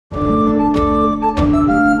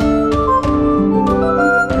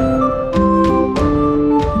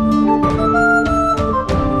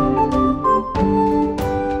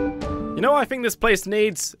thing this place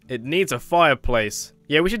needs, it needs a fireplace.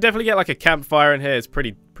 Yeah, we should definitely get like a campfire in here. It's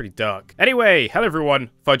pretty dark. Anyway, hello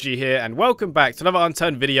everyone, Fudgy here, and welcome back to another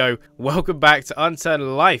Unturned video. Welcome back to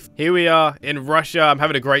Unturned Life. Here we are in Russia. I'm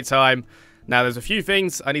having a great time. Now, there's a few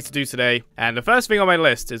things I need to do today, and the first thing on my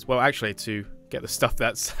list is, well, actually, to get the stuff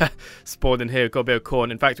that's spawned in here. We've got a bit of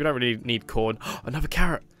corn. In fact, we don't really need corn. Another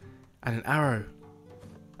carrot, and an arrow,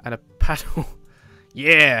 and a paddle.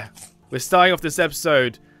 Yeah, we're starting off this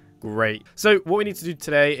episode. Great. So what we need to do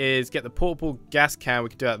today is get the portable gas can. We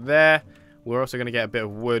can do that there. We're also going to get a bit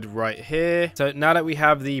of wood right here. So now that we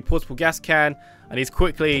have the portable gas can, I need to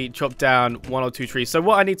quickly chop down 1 or 2 trees. So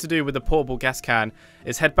what I need to do with the portable gas can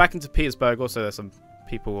is head back into Petersburg. Also, there's some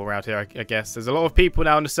people around here, I guess. There's a lot of people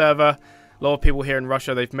now on the server. A lot of people here in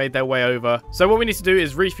Russia. They've made their way over. So what we need to do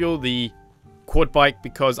is refuel the quad bike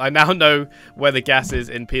because I now know where the gas is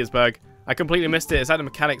in Petersburg. I completely missed it. It's at the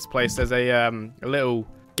mechanic's place. There's a little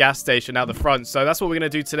gas station out the front. So that's what we're going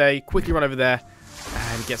to do today. Quickly run over there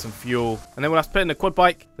and get some fuel. And then we'll have to put in the quad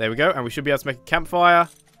bike. There we go. And we should be able to make a campfire.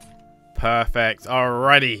 Perfect.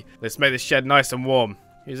 Alrighty. Let's make this shed nice and warm.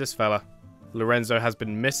 Who's this fella? Lorenzo has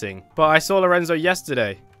been missing. But I saw Lorenzo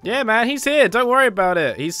yesterday. Yeah, man. He's here. Don't worry about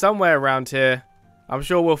it. He's somewhere around here. I'm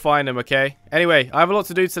sure we'll find him, okay? Anyway, I have a lot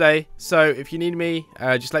to do today. So if you need me,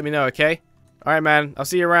 just let me know, okay? Alright, man. I'll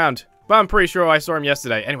see you around. But I'm pretty sure I saw him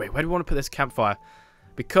yesterday. Anyway, where do we want to put this campfire?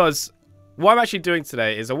 Because what I'm actually doing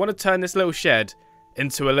today is I want to turn this little shed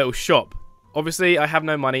into a little shop. Obviously, I have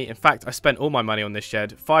no money. In fact, I spent all my money on this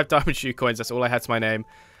shed. 5 diamond shoe coins, that's all I had to my name.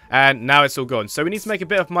 And now it's all gone. So we need to make a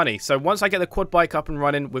bit of money. So once I get the quad bike up and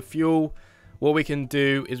running with fuel, what we can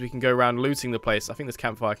do is we can go around looting the place. I think this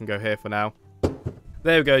campfire can go here for now.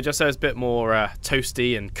 There we go, just so it's a bit more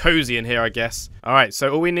toasty and cozy in here, I guess. Alright,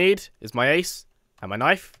 so all we need is my ace and my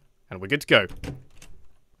knife, and we're good to go.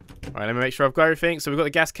 Alright, let me make sure I've got everything. So we've got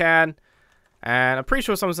the gas can. And I'm pretty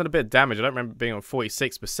sure someone's done a bit of damage. I don't remember being on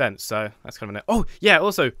 46%, so that's kind of an... Oh, yeah,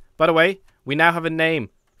 also, by the way, we now have a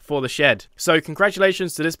name for the shed. So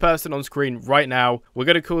congratulations to this person on screen right now. We're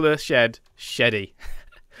going to call the shed Sheddy.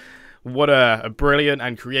 What a brilliant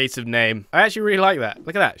and creative name. I actually really like that.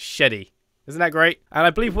 Look at that, Sheddy. Isn't that great? And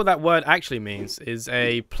I believe what that word actually means is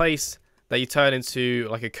a place that you turn into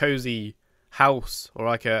like a cozy house or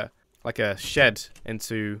like a shed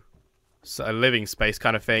into a living space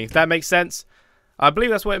kind of thing. If that makes sense. I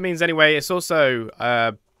believe that's what it means anyway. It's also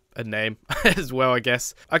a name as well, I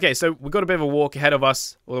guess. Okay, so we've got a bit of a walk ahead of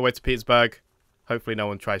us all the way to Petersburg. Hopefully no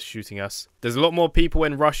one tries shooting us. There's a lot more people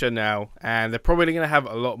in Russia now, and they're probably going to have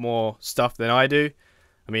a lot more stuff than I do.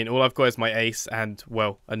 I mean, all I've got is my ace and,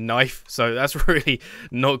 well, a knife. So that's really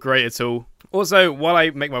not great at all. Also, while I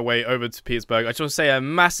make my way over to Petersburg, I just want to say a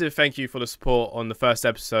massive thank you for the support on the first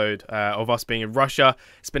episode of us being in Russia.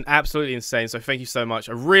 It's been absolutely insane, so thank you so much.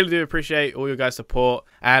 I really do appreciate all your guys' support,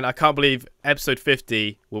 and I can't believe episode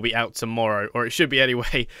 50 will be out tomorrow, or it should be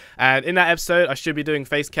anyway. And in that episode, I should be doing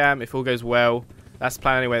face cam if all goes well. That's the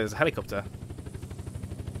plan anyway. There's a helicopter.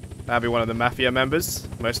 That'll be one of the Mafia members,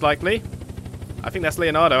 most likely. I think that's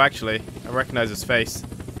Leonardo, actually. I recognize his face.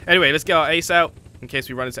 Anyway, let's get our ace out in case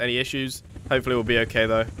we run into any issues. Hopefully we'll be okay,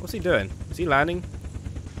 though. What's he doing? Is he landing?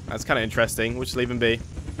 That's kind of interesting. We'll just leave him be.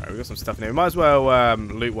 Alright, we've got some stuff in here. We might as well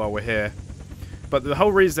loot while we're here. But the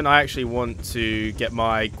whole reason I actually want to get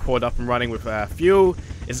my quad up and running with fuel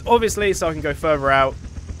is obviously so I can go further out,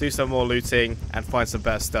 do some more looting, and find some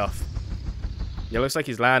better stuff. Yeah, looks like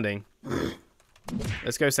he's landing.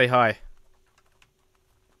 Let's go say hi. I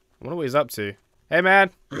wonder what he's up to. Hey, man.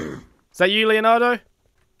 Is that you, Leonardo?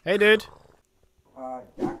 Hey, dude.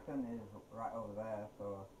 Jackson is right over there,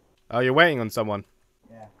 so... Oh, you're waiting on someone?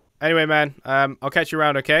 Yeah. Anyway, man, I'll catch you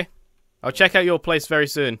around, okay? I'll check out your place very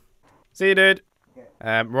soon. See you, dude.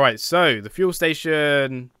 Okay. Right, so, the fuel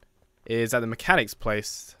station is at the mechanic's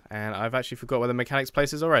place, and I've actually forgot where the mechanic's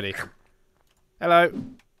place is already. Hello.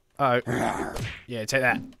 Uh-oh. Yeah, take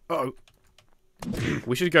that. Uh-oh.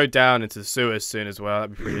 We should go down into the sewers soon as well.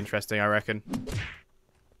 That'd be pretty interesting, I reckon.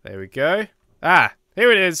 There we go. Ah,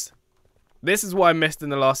 here it is. This is what I missed in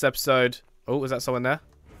the last episode. Oh, was that someone there?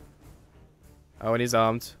 Oh, and he's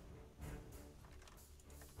armed.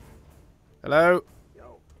 Hello?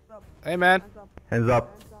 Hey, man. Hands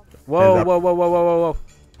up. Whoa, Hands up. whoa, whoa, whoa, whoa, whoa, whoa.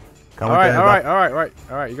 Come Alright, on, alright,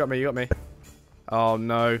 alright. You got me, you got me. Oh,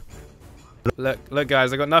 no. Look,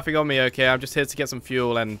 guys, I got nothing on me, okay? I'm just here to get some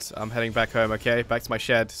fuel, and I'm heading back home, okay? Back to my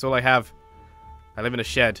shed. That's all I have. I live in a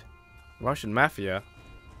shed. Russian Mafia?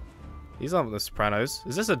 These aren't the Sopranos.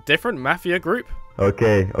 Is this a different Mafia group?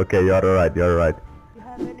 Okay, you're alright, you're alright. You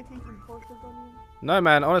have anything important on you? No,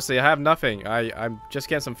 man, honestly, I have nothing. I'm just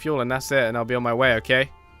getting some fuel, and that's it, and I'll be on my way, okay?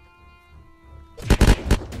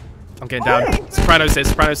 I'm getting down. Sopranos here,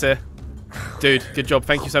 Sopranos here. Dude, good job.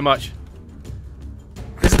 Thank you so much.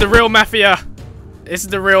 This is the real mafia. This is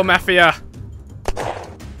the real mafia.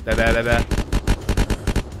 There.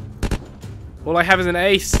 All I have is an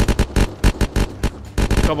ace.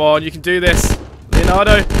 Come on, you can do this.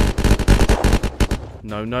 Leonardo.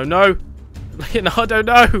 No. Leonardo,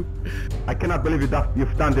 no. I cannot believe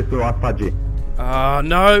you've done this to us, Fudgy. Oh,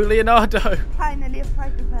 no, Leonardo. Finally a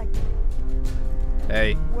fighter pack.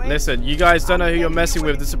 Hey, listen, you guys don't know who you're messing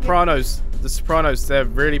with. The Sopranos. The Sopranos, they're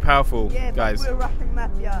really powerful, Yeah, guys. but we're Russian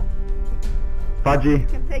mafia. Fudgy, You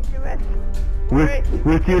can take the rest.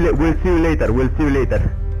 we'll see you later. We'll see you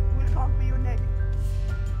later. We'll come for you next.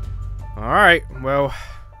 Alright, well.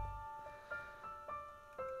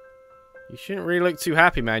 You shouldn't really look too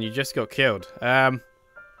happy, man. You just got killed.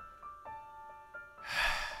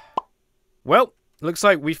 Well, looks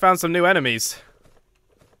like we found some new enemies.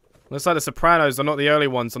 Looks like the Sopranos are not the only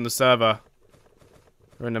ones on the server.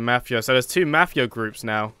 We're in the Mafia. So there's 2 Mafia groups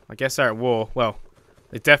now. I guess they're at war. Well,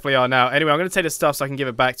 they definitely are now. Anyway, I'm going to take this stuff so I can give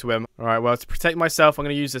it back to him. Alright, well, to protect myself, I'm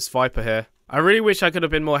going to use this Viper here. I really wish I could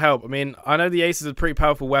have been more help. I mean, I know the Ace is a pretty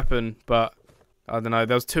powerful weapon, but I don't know.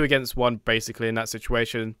 There was 2 against 1, basically, in that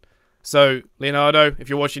situation. So, Leonardo, if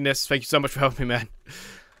you're watching this, thank you so much for helping me, man.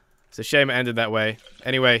 It's a shame it ended that way.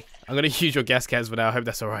 Anyway, I'm going to use your gas cans for now. I hope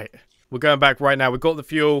that's alright. We're going back right now. We've got the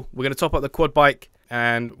fuel. We're going to top up the quad bike.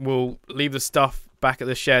 And we'll leave the stuff back at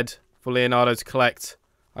the shed for Leonardo to collect.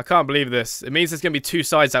 I can't believe this. It means there's going to be 2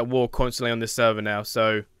 sides at war constantly on this server now.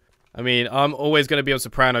 So, I mean, I'm always going to be on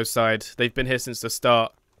Soprano's side. They've been here since the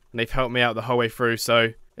start. And they've helped me out the whole way through.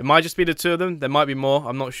 So, it might just be the 2 of them. There might be more.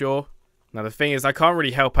 I'm not sure. Now, the thing is, I can't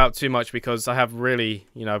really help out too much because I have really,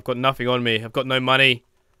 you know, I've got nothing on me. I've got no money.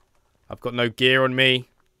 I've got no gear on me.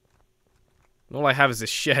 And all I have is this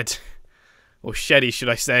shed. Or sheddy, should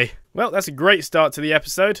I say. Well, that's a great start to the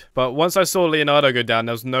episode. But once I saw Leonardo go down,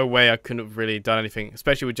 there was no way I couldn't have really done anything.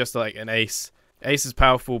 Especially with just like an ace. Ace is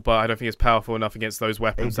powerful, but I don't think it's powerful enough against those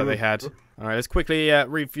weapons that they had. Alright, let's quickly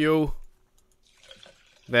refuel.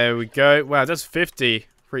 There we go. Wow, that's 50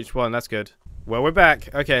 for each one. That's good. Well, we're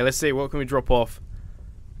back. Okay, let's see. What can we drop off?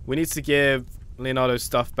 We need to give Leonardo's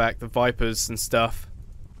stuff back. The Vipers and stuff.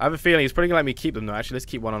 I have a feeling he's probably going to let me keep them though. Actually, let's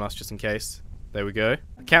keep one on us just in case. There we go.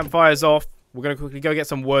 Campfire's off. We're going to quickly go get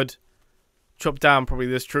some wood. Chop down probably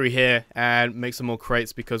this tree here. And make some more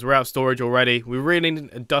crates because we're out of storage already. We really need an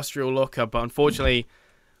industrial locker. But unfortunately,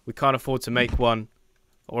 we can't afford to make one.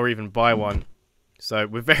 Or even buy one. So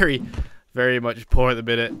we're very, very much poor at the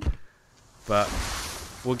minute. But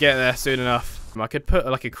we'll get there soon enough. I could put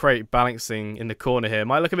like a crate balancing in the corner here.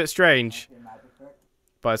 Might look a bit strange.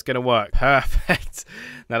 But it's going to work. Perfect.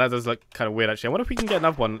 Now that does look kind of weird actually. I wonder if we can get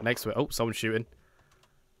another one next to it. Oh, someone's shooting.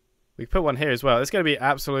 We can put one here as well. It's going to be an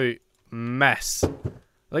absolute mess.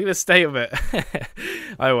 Look at the state of it.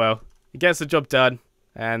 Oh well. It gets the job done.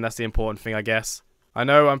 And that's the important thing, I guess. I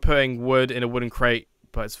know I'm putting wood in a wooden crate,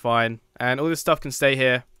 but it's fine. And all this stuff can stay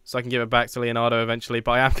here, so I can give it back to Leonardo eventually.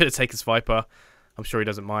 But I am going to take his Viper. I'm sure he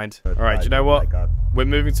doesn't mind. Alright, do you know what? We're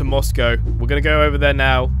moving to Moscow. We're going to go over there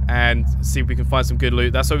now and see if we can find some good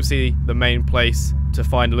loot. That's obviously the main place to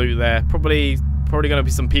find loot there. Probably going to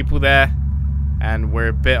be some people there. And we're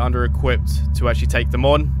a bit under-equipped to actually take them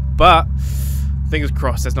on. But, fingers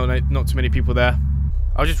crossed, there's not too many people there.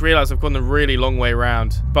 I just realised I've gone the really long way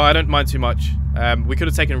around. But I don't mind too much. We could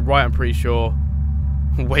have taken right, I'm pretty sure,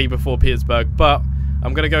 way before Petersburg. But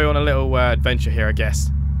I'm going to go on a little adventure here, I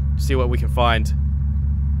guess. See what we can find.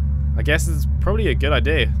 I guess it's probably a good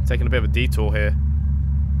idea, taking a bit of a detour here.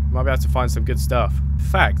 Might be able to find some good stuff.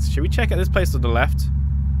 Fact, should we check out this place on the left?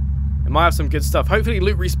 It might have some good stuff. Hopefully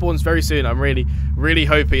loot respawns very soon. I'm really, really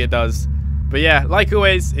hoping it does. But yeah, like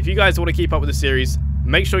always, if you guys want to keep up with the series,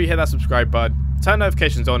 make sure you hit that subscribe button, turn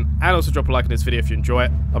notifications on, and also drop a like on this video if you enjoy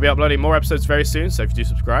it. I'll be uploading more episodes very soon, so if you do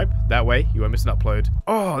subscribe, that way you won't miss an upload.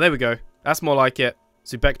 Oh, there we go. That's more like it.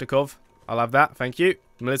 Zubeknikov. I'll have that. Thank you.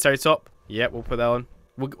 Military top. Yep, we'll put that on.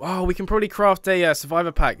 Oh, we can probably craft a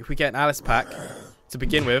survivor pack if we get an Alice pack to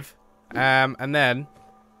begin with. And then,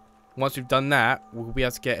 once we've done that, we'll be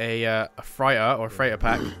able to get a freighter or a freighter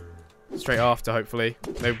pack straight after, hopefully.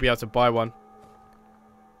 Maybe we'll be able to buy one.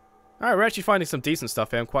 Alright, we're actually finding some decent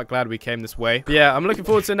stuff here. I'm quite glad we came this way. But yeah, I'm looking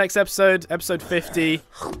forward to the next episode. Episode 50.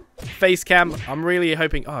 Face cam. I'm really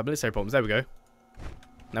hoping... Oh, military bombs. There we go.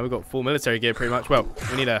 Now we've got full military gear pretty much. Well,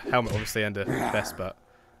 we need a helmet, obviously, and a vest, but...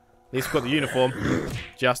 At least we've got the uniform.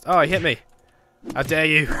 Just... Oh, he hit me. How dare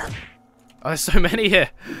you. Oh, there's so many here.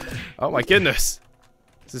 Oh, my goodness.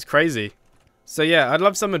 This is crazy. So, yeah, I'd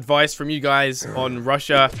love some advice from you guys on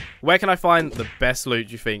Russia. Where can I find the best loot,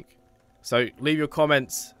 do you think? So, leave your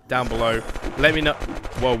comments down below. Let me know...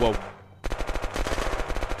 Whoa, whoa.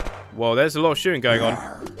 Whoa, there's a lot of shooting going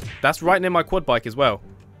on. That's right near my quad bike as well.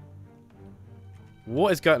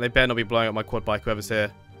 What is going on? They better not be blowing up my quad bike, whoever's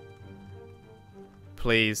here.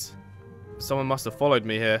 Please. Someone must have followed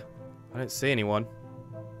me here. I don't see anyone.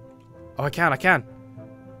 Oh, I can.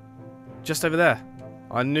 Just over there.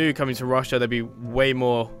 I knew coming to Russia there'd be way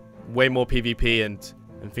more PvP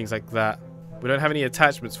and things like that. We don't have any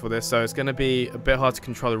attachments for this, so it's going to be a bit hard to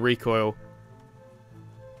control the recoil.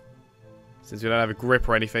 Since we don't have a grip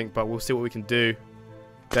or anything, but we'll see what we can do.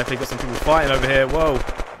 Definitely got some people fighting over here. Whoa.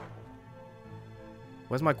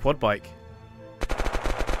 Where's my quad bike?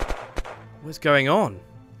 What's going on?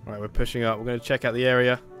 Alright, we're pushing up. We're going to check out the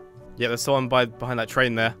area. Yeah, there's someone behind that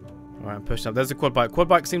train there. Alright, I'm pushing up. There's a quad bike. Quad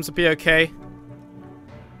bike seems to be okay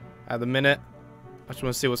at the minute. I just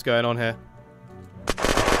want to see what's going on here.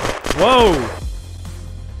 Whoa!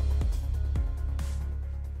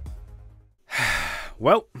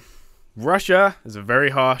 Well, Russia is a very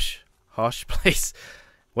harsh place.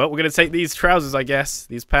 Well, we're going to take these trousers, I guess.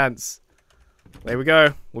 These pants. There we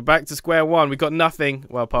go. We're back to square one. We got nothing.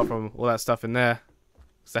 Well, apart from all that stuff in there.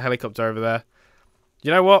 There's a helicopter over there.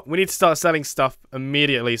 You know what? We need to start selling stuff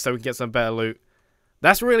immediately so we can get some better loot.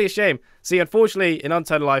 That's really a shame. See, unfortunately, in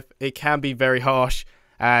Unturned Life, it can be very harsh.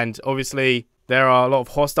 And obviously, there are a lot of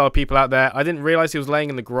hostile people out there. I didn't realize he was laying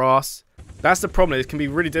in the grass. That's the problem. It can be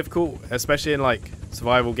really difficult, especially in like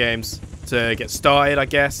survival games, to get started, I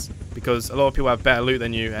guess. Because a lot of people have better loot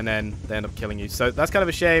than you, and then they end up killing you. So that's kind of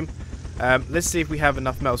a shame. Let's see if we have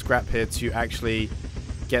enough metal scrap here to actually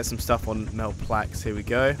get some stuff on metal plaques. Here we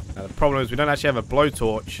go. Now, the problem is we don't actually have a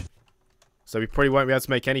blowtorch. So we probably won't be able to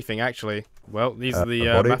make anything, actually. Well, these are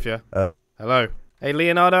the Mafia. Hello. Hey,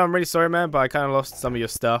 Leonardo, I'm really sorry, man, but I kind of lost some of your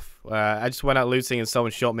stuff. I just went out looting and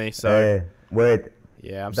someone shot me, so... Hey, wait.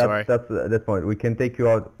 Yeah, I'm sorry. That's point. We can take you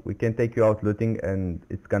out. We can take you out looting, and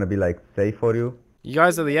it's gonna be like safe for you. You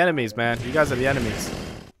guys are the enemies, man. You guys are the enemies.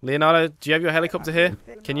 Leonardo, do you have your helicopter here?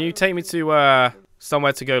 Can you take me to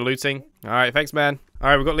somewhere to go looting? All right, thanks, man. All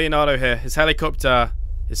right, we've got Leonardo here. His helicopter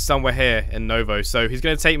is somewhere here in Novo, so he's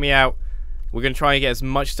gonna take me out. We're going to try and get as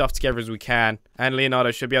much stuff together as we can. And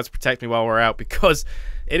Leonardo should be able to protect me while we're out, because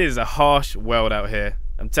it is a harsh world out here.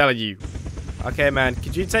 I'm telling you. Okay, man.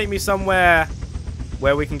 Could you take me somewhere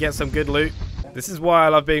where we can get some good loot? This is why I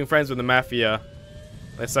love being friends with the Mafia.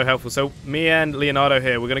 They're so helpful. So me and Leonardo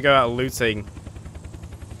here, we're going to go out looting.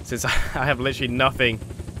 Since I have literally nothing.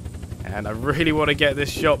 And I really want to get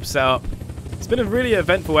this shop set up. It's been a really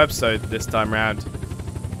eventful episode this time around.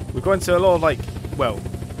 We've gone into a lot of, like, well...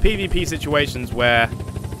 PvP situations where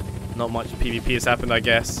not much PvP has happened, I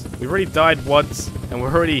guess. We've already died once, and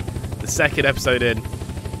we're already the second episode in.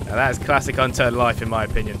 Now that is classic Unturned Life, in my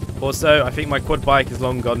opinion. Also, I think my quad bike is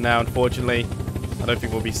long gone now, unfortunately. I don't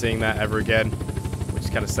think we'll be seeing that ever again, which is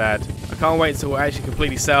kind of sad. I can't wait until we're actually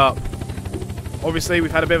completely set up. Obviously, we've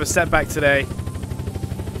had a bit of a setback today,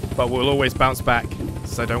 but we'll always bounce back,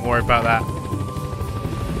 so don't worry about that.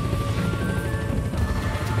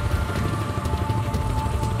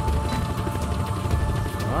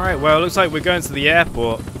 Alright, well, it looks like we're going to the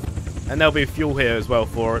airport, and there'll be fuel here as well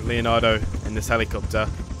for Leonardo in this helicopter.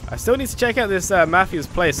 I still need to check out this Mafia's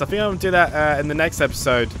place. I think I'm going to do that in the next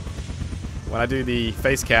episode when I do the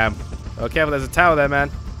face cam. Oh, careful, there's a tower there, man.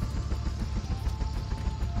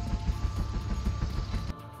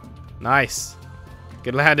 Nice.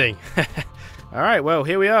 Good landing. Alright, well,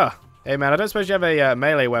 here we are. Hey, man, I don't suppose you have a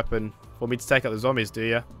melee weapon for me to take out the zombies, do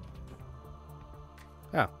you?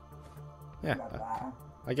 Oh. Yeah.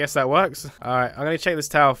 I guess that works. Alright, I'm going to check this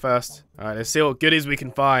tower first. Alright, let's see what goodies we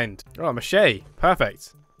can find. Oh, a machete.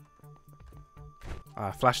 Perfect.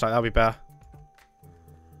 Flashlight, that'll be better.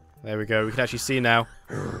 There we go. We can actually see now.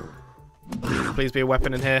 Please be a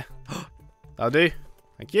weapon in here. That'll do.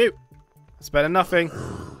 Thank you. That's better than nothing.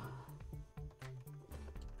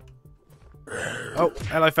 Oh,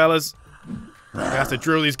 hello, fellas. I have to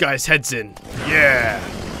drill these guys' heads in. Yeah.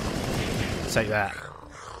 Take that.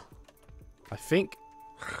 I think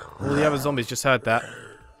all the other zombies just heard that.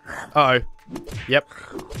 Uh-oh. Yep.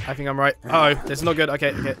 I think I'm right. Uh-oh. This is not good.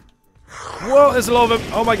 Okay, okay. Whoa, there's a lot of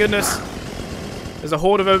them. Oh my goodness. There's a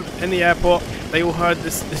horde of them in the airport. They all heard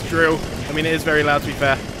this drill. I mean, it is very loud, to be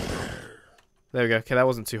fair. There we go. Okay, that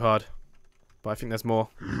wasn't too hard. But I think there's more.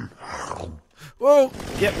 Whoa.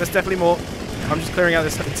 Yep, there's definitely more. I'm just clearing out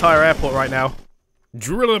this entire airport right now.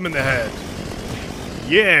 Drill them in the head.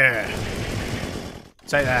 Yeah.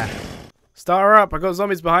 Take that. Start her up. I got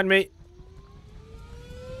zombies behind me.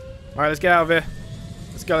 Alright, let's get out of here.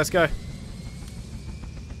 Let's go, let's go.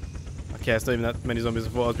 Okay, it's not even that many zombies. I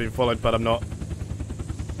thought I was being followed, but I'm not.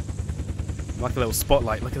 I'm like a little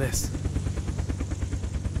spotlight. Look at this.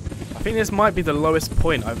 I I think this might be the lowest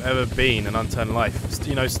point I've ever been in Unturned Life.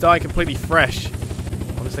 You know, starting completely fresh.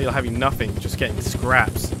 Honestly, you're having nothing, just getting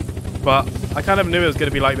scraps. But I kind of knew it was going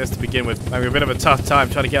to be like this to begin with. Having a bit of a tough time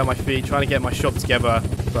trying to get on my feet, trying to get my shop together.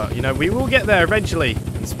 But, you know, we will get there eventually.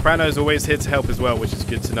 And Soprano's always here to help as well, which is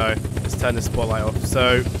good to know. Let's turn the spotlight off.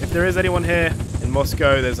 So, if there is anyone here in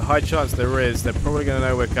Moscow, there's a high chance there is. They're probably going to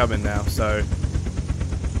know we're coming now. So,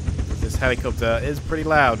 this helicopter is pretty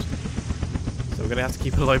loud. So, we're going to have to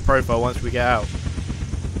keep a low profile once we get out.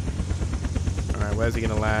 Alright, where's he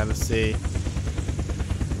going to land? Let's see.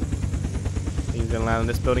 He's going to land on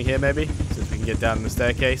this building here, maybe, since we can get down the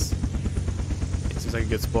staircase. It seems like a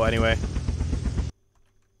good spot anyway.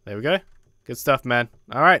 There we go. Good stuff, man.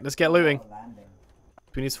 Alright, let's get looting.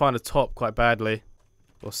 We need to find a top quite badly.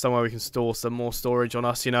 Or somewhere we can store some more storage on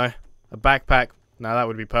us, you know. A backpack. Now that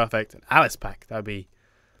would be perfect. An Alice pack. That would be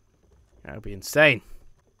insane.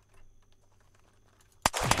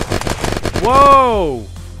 Whoa!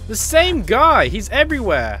 The same guy! He's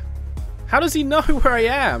everywhere! How does he know where I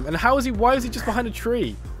am? And why is he just behind a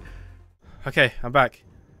tree? Okay, I'm back.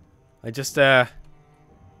 I just,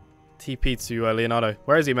 TP'd to Leonardo.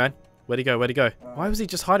 Where is he, man? Where'd he go? Where'd he go? Why was he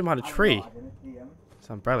just hiding behind a tree? It's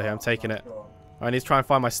an umbrella here. I'm taking it. I need to try and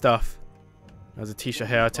find my stuff. There's a t-shirt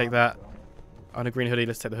here. I'll take that. On a green hoodie.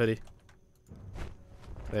 Let's take the hoodie.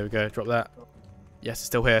 There we go. Drop that. Yes, it's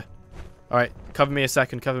still here. Alright, cover me a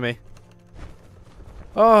second. Cover me.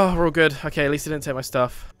 Oh, we're all good. Okay, at least I didn't take my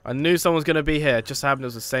stuff. I knew someone was going to be here. It just happened it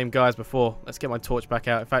was the same guys before. Let's get my torch back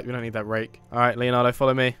out. In fact, we don't need that rake. Alright, Leonardo,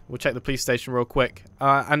 follow me. We'll check the police station real quick.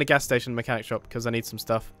 And the gas station mechanic shop, because I need some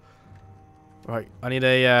stuff. Right, I need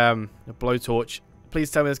a blowtorch.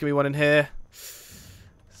 Please tell me there's going to be one in here.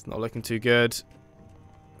 It's not looking too good.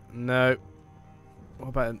 No. What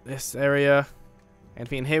about in this area?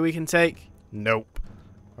 Anything in here we can take? Nope.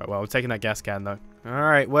 Right, well, I'm taking that gas can, though.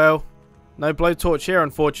 Alright, well... No blowtorch here,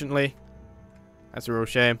 unfortunately. That's a real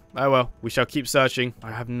shame. Oh well, we shall keep searching.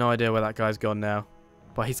 I have no idea where that guy's gone now.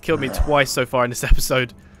 But he's killed me twice so far in this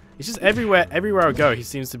episode. He's just everywhere I go, he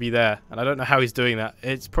seems to be there. And I don't know how he's doing that.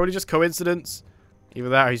 It's probably just coincidence. Either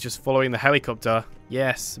that or he's just following the helicopter.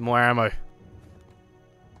 Yes, more ammo.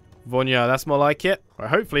 Vonya, that's more like it. Right,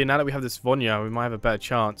 hopefully, now that we have this Vonya, we might have a better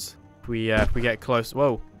chance. If we get close.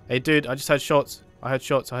 Whoa. Hey, dude, I just heard shots. I heard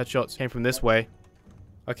shots. Came from this way.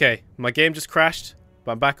 Okay, my game just crashed,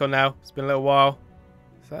 but I'm back on now. It's been a little while.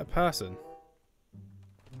 Is that a person?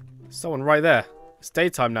 There's someone right there. It's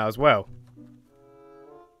daytime now as well.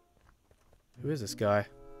 Who is this guy?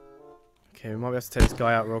 Okay, we might be able to take this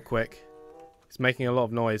guy out real quick. He's making a lot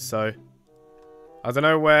of noise, so... I don't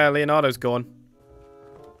know where Leonardo's gone.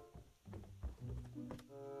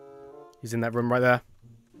 He's in that room right there.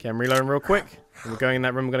 Okay, I'm reloading real quick. And we're going in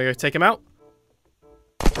that room. I'm going to go take him out.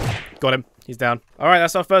 Got him. He's down. Alright,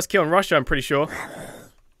 that's our first kill in Russia, I'm pretty sure.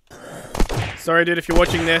 Sorry, dude, if you're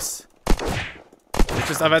watching this. It's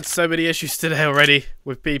just I've had so many issues today already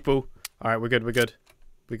with people. Alright, we're good.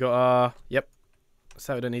 We got our... Yep.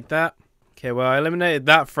 So we don't need that. Okay, well, I eliminated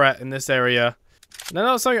that threat in this area. Now,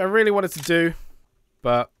 that was something I really wanted to do.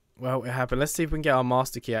 But, well, it happened. Let's see if we can get our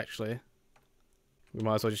master key, actually. We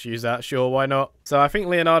might as well just use that. Sure, why not? So, I think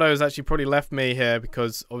Leonardo has actually probably left me here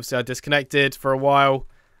because, obviously, I disconnected for a while.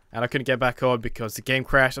 And I couldn't get back on because the game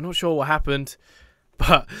crashed. I'm not sure what happened.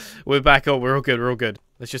 But we're back on. We're all good. We're all good.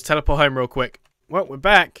 Let's just teleport home real quick. Well, we're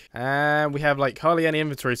back. And we have, like, hardly any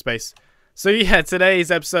inventory space. So, yeah,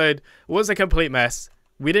 today's episode was a complete mess.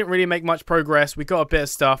 We didn't really make much progress. We got a bit of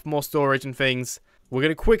stuff, more storage and things. We're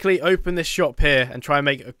going to quickly open this shop here and try and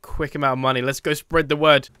make a quick amount of money. Let's go spread the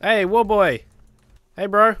word. Hey, war boy. Hey,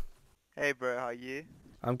 bro. Hey, bro. How are you?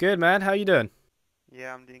 I'm good, man. How you doing?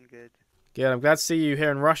 Yeah, I'm doing good. Good, I'm glad to see you here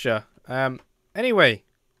in Russia. Anyway,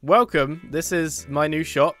 welcome. This is my new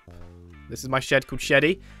shop. This is my shed called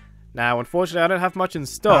Sheddy. Now, unfortunately, I don't have much in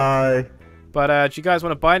stock. Hi. But do you guys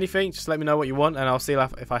want to buy anything? Just let me know what you want, and I'll see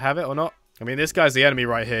if I have it or not. I mean, this guy's the enemy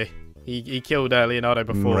right here. He killed Leonardo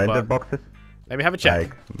before. Render boxes? Let me have a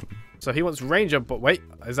check. So he wants Ranger, but wait,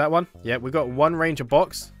 is that one? Yeah, we got one Ranger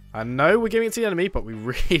box. I know we're giving it to the enemy, but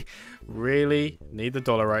we really need the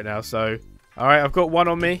dollar right now. So, all right, I've got one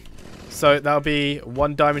on me. So that'll be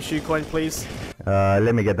one diamond shoe coin, please.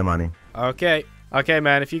 Let me get the money. Okay. Okay,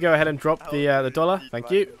 man. If you go ahead and drop the dollar.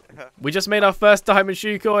 Thank you. We just made our first diamond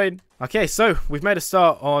shoe coin. Okay, so we've made a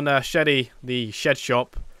start on Sheddy, the shed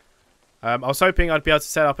shop. I was hoping I'd be able to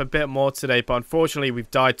set up a bit more today, but unfortunately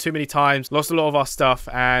we've died too many times, lost a lot of our stuff,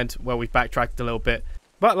 and, well, we've backtracked a little bit.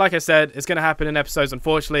 But like I said, it's going to happen in episodes,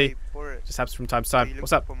 unfortunately. Just happens from time to time.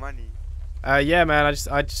 What's up? For money? Yeah, man.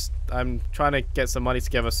 I'm trying to get some money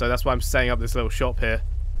together, so that's why I'm setting up this little shop here.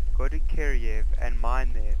 go to Kyriev and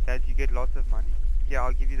mine there. That you get lots of money. Yeah,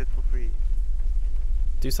 I'll give you this for free.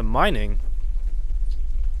 Do some mining?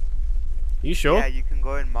 You sure? Yeah, you can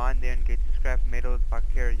go and mine there and get scrap metals by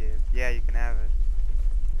Kyriev. Yeah, you can have it.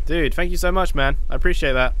 Dude, thank you so much, man. I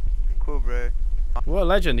appreciate that. Cool, bro. What a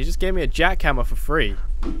legend. He just gave me a jackhammer for free.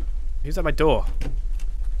 Who's at my door?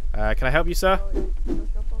 Can I help you, sir?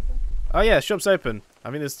 Oh, yeah, shop's open.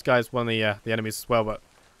 I think this guy's one of the enemies as well, but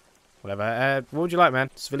whatever. What would you like, man?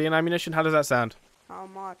 Civilian ammunition? How does that sound? How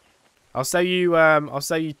much? I'll sell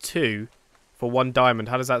you 2 for 1 diamond.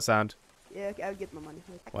 How does that sound? Yeah, okay, I'll get my money.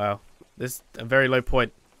 Wow. This is a very low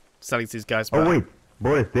point selling to these guys. Oh but wait,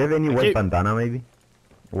 Boris, do you have any Thank white you. bandana maybe?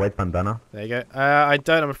 White bandana? there you go. I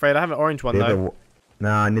don't, I'm afraid. I have an orange one, Do you have though.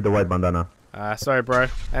 Nah, I need a white bandana. Sorry, bro.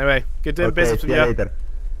 Anyway, good doing Okay, business see with you you. later.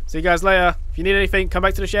 See you guys later. If you need anything, come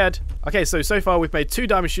back to the shed. Okay, so far we've made 2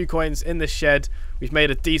 diamond shoe coins in this shed. We've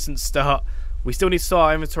made a decent start. We still need to sort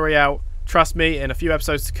our inventory out. Trust me, in a few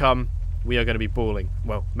episodes to come, we are going to be balling.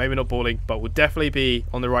 Well, maybe not balling, but we'll definitely be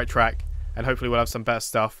on the right track. And hopefully we'll have some better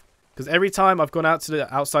stuff. Because every time I've gone out to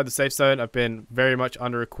the outside the safe zone, I've been very much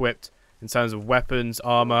under-equipped in terms of weapons,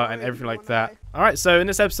 armor, and everything like that. Alright, so in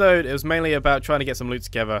this episode, it was mainly about trying to get some loot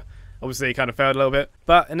together. Obviously, it kind of failed a little bit.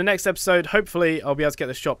 But in the next episode, hopefully, I'll be able to get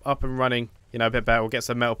the shop up and running, you know, a bit better. We'll get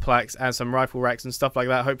some metal plaques and some rifle racks and stuff like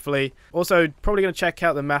that, hopefully. Also, probably going to check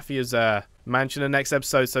out the Mafia's mansion in the next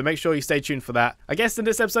episode, so make sure you stay tuned for that. I guess in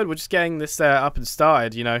this episode, we're just getting this up and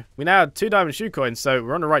started, you know. We now have 2 diamond shoe coins, so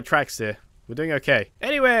we're on the right tracks here. We're doing okay.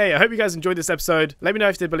 Anyway, I hope you guys enjoyed this episode. Let me know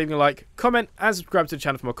if you did, by leaving a like, comment, and subscribe to the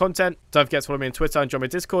channel for more content. Don't forget to follow me on Twitter and join my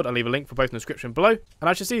Discord. I'll leave a link for both in the description below. And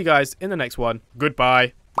I shall see you guys in the next one.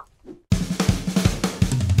 Goodbye.